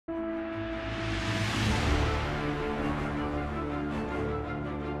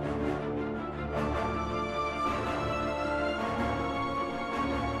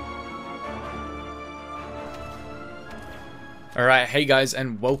Alright, hey guys,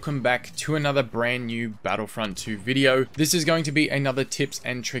 and welcome back to another brand new Battlefront 2 video. This is going to be another tips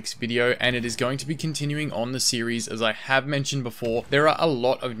and tricks video, and it is going to be continuing on the series. As I have mentioned before, there are a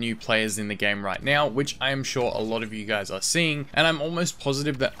lot of new players in the game right now, which I am sure a lot of you guys are seeing, and I'm almost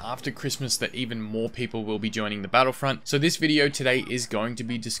positive that after Christmas that even more people will be joining the Battlefront. So this video today is going to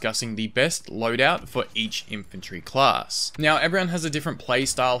be discussing the best loadout for each infantry class. Now, everyone has a different play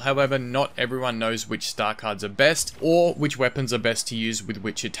style, however, not everyone knows which star cards are best, or which weapons are best to use with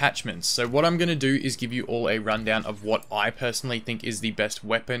which attachments. So what I'm going to do is give you all a rundown of what I personally think is the best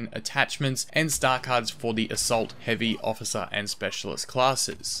weapon, attachments, and star cards for the assault, heavy, officer, and specialist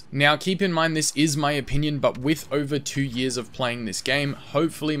classes. Now keep in mind this is my opinion, but with over 2 years of playing this game,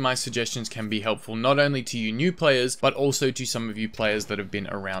 hopefully my suggestions can be helpful not only to you new players, but also to some of you players that have been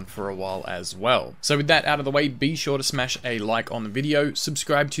around for a while as well. So with that out of the way, be sure to smash a like on the video,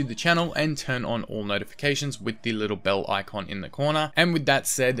 subscribe to the channel, and turn on all notifications with the little bell icon in the corner. And with that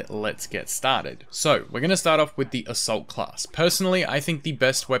said, let's get started. So we're going to start off with the assault class. Personally, I think the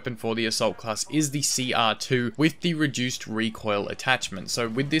best weapon for the assault class is the CR2 with the reduced recoil attachment. So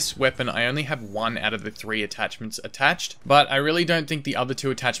with this weapon, I only have 1 out of the 3 attachments attached, but I really don't think the other 2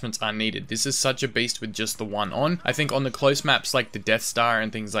 attachments are needed. This is such a beast with just the 1 on. I think on the close maps like the Death Star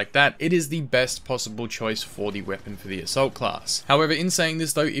and things like that, it is the best possible choice for the weapon for the assault class. However, in saying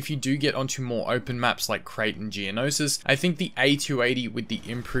this though, if you do get onto more open maps like Crate and Geonosis, I think the A280 with the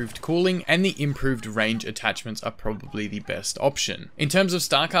improved cooling and the improved range attachments are probably the best option. In terms of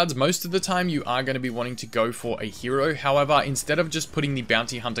star cards, most of the time you are going to be wanting to go for a hero. However, instead of just putting the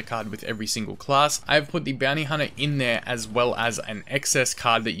bounty hunter card with every single class, I've put the bounty hunter in there as well as an excess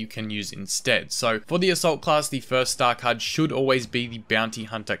card that you can use instead. So for the assault class, the first star card should always be the bounty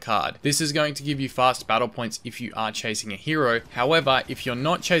hunter card. This is going to give you fast battle points if you are chasing a hero. However, if you're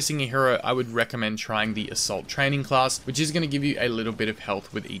not chasing a hero, I would recommend trying the assault training class, which is going to give you a little bit of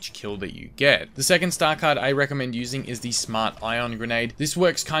health with each kill that you get. The second star card I recommend using is the smart ion grenade. This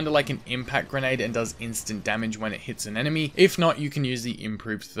works kind of like an impact grenade and does instant damage when it hits an enemy. If not, you can use the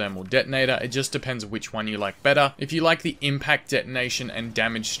improved thermal detonator. It just depends which one you like better. If you like the impact detonation and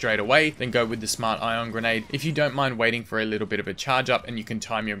damage straight away, then go with the smart ion grenade. If you don't mind waiting for a little bit of a charge up and you can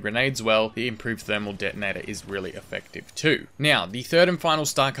time your grenades well, the improved thermal detonator is really effective too. Now, the third and final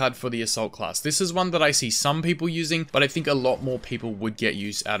star card for the assault class. This is one that I see some people using, but I think a lot more people would get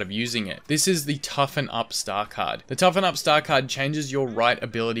use out of using it. This is the Toughen Up star card. The Toughen Up star card changes your right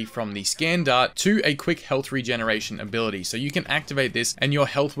ability from the scan dart to a quick health regeneration ability. So you can activate this and your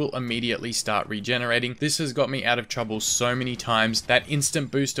health will immediately start regenerating. This has got me out of trouble so many times. That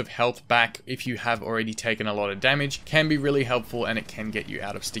instant boost of health back if you have already taken a lot of damage can be really helpful, and it can get you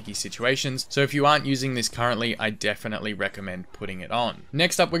out of sticky situations. So if you aren't using this currently, I definitely recommend putting it on.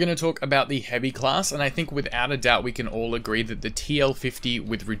 Next up, we're going to talk about the heavy class, and I think without a doubt we can all agree that the TL50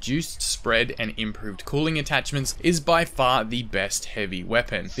 with reduced spread and improved cooling attachments is by far the best heavy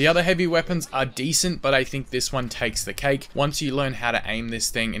weapon. The other heavy weapons are decent, but I think this one takes the cake. Once you learn how to aim this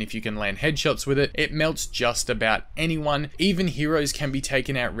thing, and if you can land headshots with it, it melts just about anyone. Even heroes can be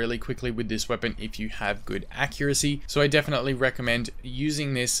taken out really quickly with this weapon if you have good accuracy. So I definitely recommend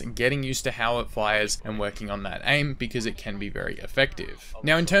using this, getting used to how it fires, and working on that aim, because it can be very effective.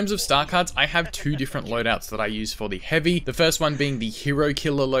 Now, in terms of star cards, I have 2 different loadouts that I use for the heavy. The first one being the hero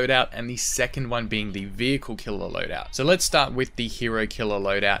killer loadout, and the second one being the vehicle killer loadout. So let's start with the hero killer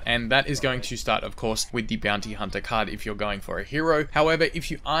loadout, and that is going to start, of course, with the bounty hunter card if you're going for a hero. However,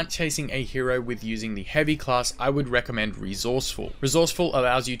 if you aren't chasing a hero with using the heavy class, I would recommend resourceful. Resourceful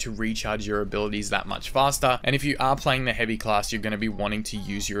allows you to recharge your abilities that much faster, and if you are playing the heavy class, you're going to be wanting to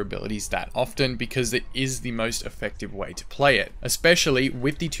use your abilities that often, because it is the most effective way to play it, especially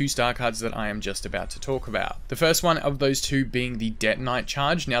with the 2 star cards that I am just about to talk about. The first one of those 2 being the detonite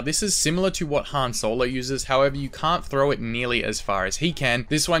charge. Now, this is similar to what Han Solo uses, however, you can't throw it nearly as far as he can.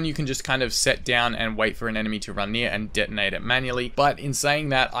 This one you can just kind of set down and wait for an enemy to run near and detonate it manually, but in saying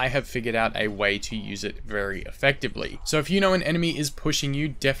that, I have figured out a way to use it very effectively. So if you know an enemy is pushing you,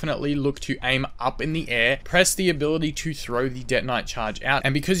 definitely look to aim up in the air, press the ability to throw the detonite charge out,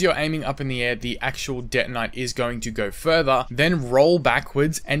 and because you're aiming up in the air, the actual detonite is going to go further, then roll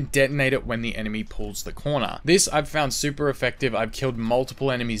backwards and detonate it when the enemy pulls the corner. This I've found super effective. I've killed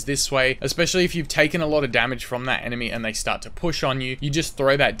multiple enemies this way, especially if you've taken a lot of damage from that enemy and they start to push on you. You just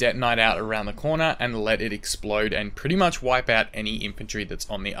throw that detonite out around the corner and let it explode and pretty much wipe out any infantry that's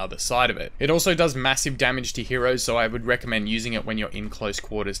on the other side of it. It also does massive damage to heroes, so I would recommend using it when you're in close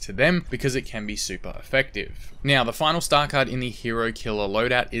quarters to them, because it can be super effective. Now, the final star card in the hero killer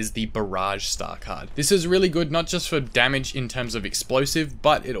loadout is the barrage star card. This is really good not just for damage in terms of explosive,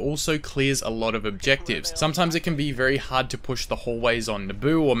 but it also clears a lot of objectives. Sometimes it can be be very hard to push the hallways on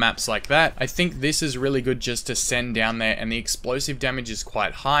Naboo or maps like that, I think this is really good just to send down there, and the explosive damage is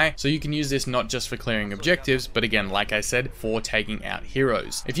quite high, so you can use this not just for clearing objectives, but again, like I said, for taking out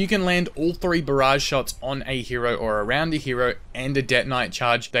heroes. If you can land all 3 barrage shots on a hero or around a hero and a detonite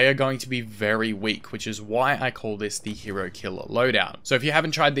charge, they are going to be very weak, which is why I call this the hero killer loadout. So if you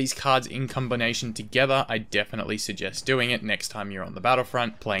haven't tried these cards in combination together, I definitely suggest doing it next time you're on the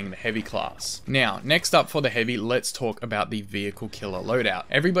battlefront playing the heavy class. Now, next up for the heavy, let's talk about the vehicle killer loadout.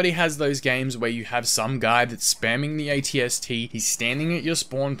 Everybody has those games where you have some guy that's spamming the ATST, he's standing at your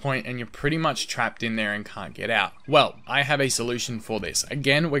spawn point, and you're pretty much trapped in there and can't get out. Well, I have a solution for this.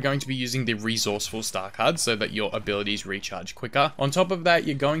 Again, we're going to be using the resourceful star card so that your abilities recharge quicker. On top of that,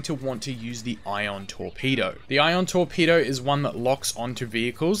 you're going to want to use the ion torpedo. The ion torpedo is one that locks onto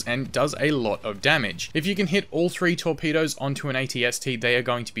vehicles and does a lot of damage. If you can hit all 3 torpedoes onto an ATST, they are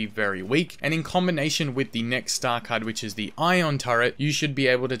going to be very weak, and in combination with the next star card, which is the ion turret, you should be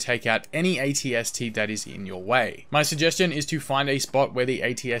able to take out any ATST that is in your way. My suggestion is to find a spot where the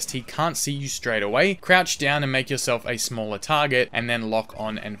ATST can't see you straight away, crouch down and make yourself a smaller target, and then lock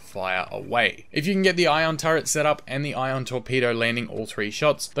on and fire away. If you can get the ion turret set up and the ion torpedo landing all 3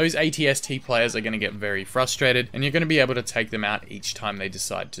 shots, those ATST players are going to get very frustrated, and you're going to be able to take them out each time they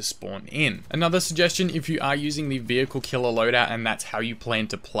decide to spawn in. Another suggestion, if you are using the vehicle killer loadout and that's how you plan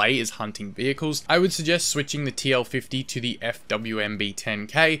to play is hunting vehicles, I would suggest switching the TL50 to the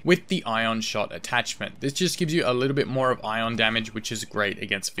FWMB-10K with the ion shot attachment. This just gives you a little bit more of ion damage, which is great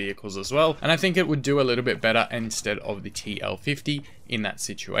against vehicles as well, and I think it would do a little bit better instead of the TL50 in that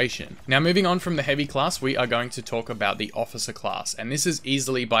situation. Now, moving on from the heavy class, we are going to talk about the officer class, and this is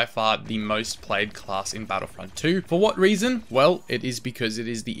easily by far the most played class in Battlefront 2. For what reason? Well, it is because it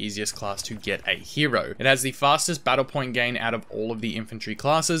is the easiest class to get a hero. It has the fastest battle point gain out of all of the infantry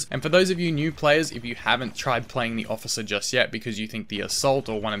classes, and for those of you new players, if you haven't tried playing the officer just yet because you think the assault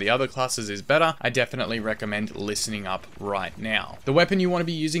or one of the other classes is better, I definitely recommend listening up right now. The weapon you want to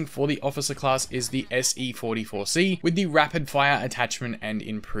be using for the officer class is the SE-44C with the rapid fire attachment and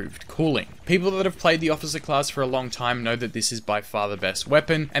improved cooling. People that have played the officer class for a long time know that this is by far the best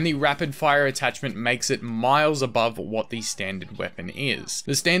weapon, and the rapid fire attachment makes it miles above what the standard weapon is.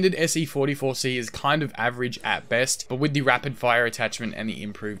 The standard SE-44C is kind of average at best, but with the rapid fire attachment and the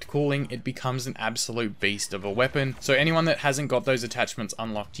improved cooling, it becomes an absolute beast of a weapon. So anyone that hasn't got those attachments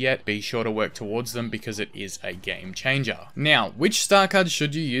unlocked yet, be sure to work towards them because it is a game changer. Now, which star card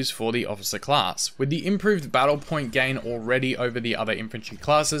should you use for the officer class? With the improved battle point gain already over the other infantry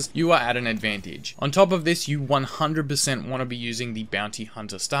classes, you are at an advantage. On top of this, you 100% want to be using the bounty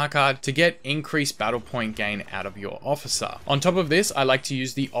hunter star card to get increased battle point gain out of your officer. On top of this, I like to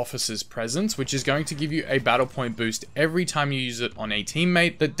use the officer's presence, which is going to give you a battle point boost every time you use it on a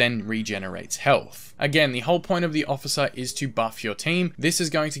teammate that then regenerates health. Again, the whole point of the officer is to buff your team. This is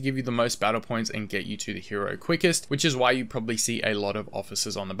going to give you the most battle points and get you to the hero quickest, which is why you probably see a lot of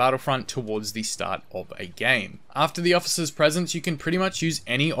officers on the battlefront towards the start of a game. After the officer's presence, you can pretty much use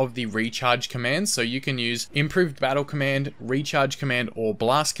any of the recharge commands. So you can use improved battle command, recharge command, or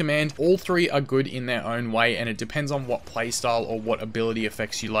blast command. All 3 are good in their own way, and it depends on what playstyle or what ability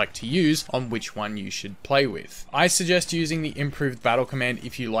effects you like to use on which one you should play with. I suggest using the improved battle command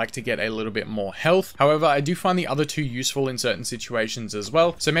if you like to get a little bit more health. However, I do find the other 2 useful in certain situations as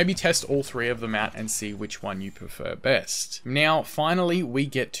well, so maybe test all 3 of them out and see which one you prefer best. Now, finally, we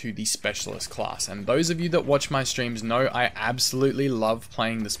get to the specialist class, and those of you that watch my streams know I absolutely love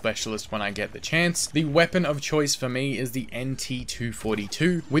playing the specialist when I get the chance. The weapon of choice for me is the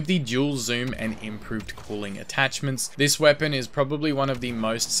NT-242 with the dual zoom and improved cooling attachments. This weapon is probably one of the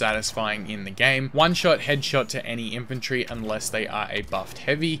most satisfying in the game. One-shot headshot to any infantry unless they are a buffed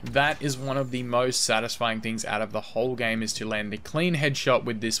heavy. That is one of the most satisfying things out of the whole game, is to land the clean headshot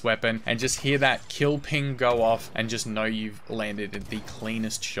with this weapon and just hear that kill ping go off and just know you've landed the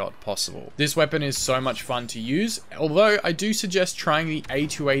cleanest shot possible. This weapon is so much fun to use, although I do suggest trying the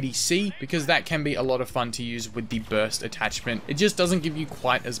A280C because that can be a lot of fun to use with the burst attachment. It just doesn't give you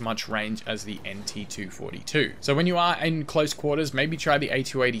quite as much range as the NT-242. So when you are in close quarters, maybe try the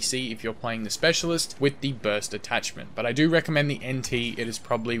A280C if you're playing the specialist with the burst attachment. But I do recommend the NT. It is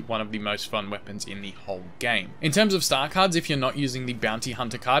probably one of the most fun weapons in the whole game. In terms of star cards, if you're not using the bounty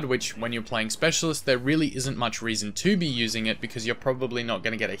hunter card, which when you're playing specialist, there really isn't much reason to be using it because you're probably not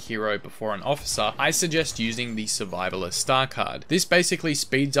going to get a hero before an officer, I suggest using the survivalist star card. card. This basically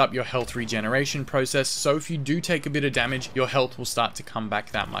speeds up your health regeneration process, so if you do take a bit of damage, your health will start to come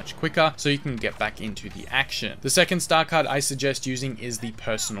back that much quicker, so you can get back into the action. The second star card I suggest using is the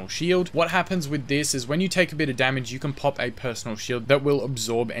personal shield. What happens with this is when you take a bit of damage, you can pop a personal shield that will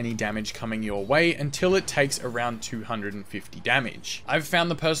absorb any damage coming your way until it takes around 250 damage. I've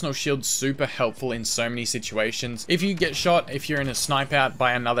found the personal shield super helpful in so many situations. If you get shot, if you're in a snipe out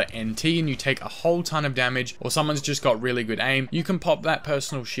by another NT and you take a whole ton of damage, or someone's just got really good aim, you can pop that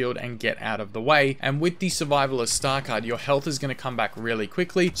personal shield and get out of the way. And with the survivalist star card, your health is going to come back really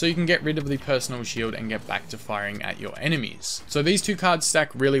quickly, so you can get rid of the personal shield and get back to firing at your enemies. So these two cards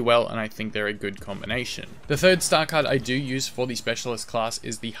stack really well, and I think they're a good combination. The third star card I do use for the specialist class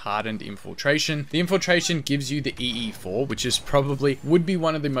is the hardened infiltration. The infiltration gives you the EE4, which is would be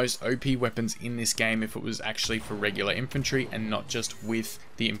one of the most OP weapons in this game if it was actually for regular infantry and not just with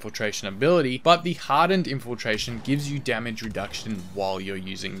the infiltration ability, but the hardened infiltration gives you damage reduction while you're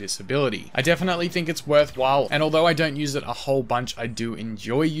using this ability. I definitely think it's worthwhile, and although I don't use it a whole bunch, I do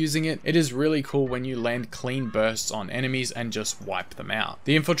enjoy using it. It is really cool when you land clean bursts on enemies and just wipe them out.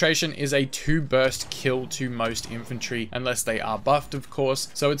 The infiltration is a 2-burst kill to most infantry, unless they are buffed of course,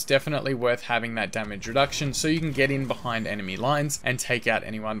 so it's definitely worth having that damage reduction so you can get in behind enemy lines and take out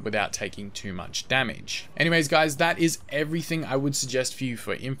anyone without taking too much damage. Anyways guys, that is everything I would suggest for you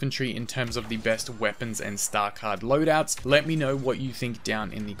for infantry in terms of the best weapons and star card loadouts. Let me know what you think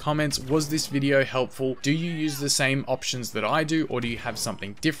down in the comments. Was this video helpful? Do you use the same options that I do, or do you have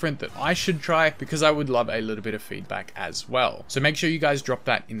something different that I should try? Because I would love a little bit of feedback as well. So make sure you guys drop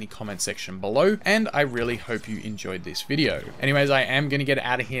that in the comment section below, and I really hope you enjoyed this video. Anyways, I am going to get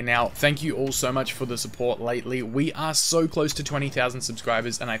out of here now. Thank you all so much for the support lately. We are so close to 20,000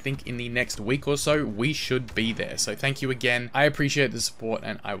 subscribers, and I think in the next week or so we should be there. So thank you again. I appreciate the support,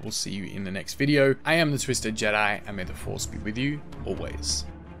 and I will see you in the next video. I am the Twisted Jedi, and may the Force be with you always.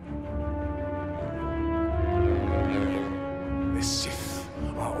 The Sith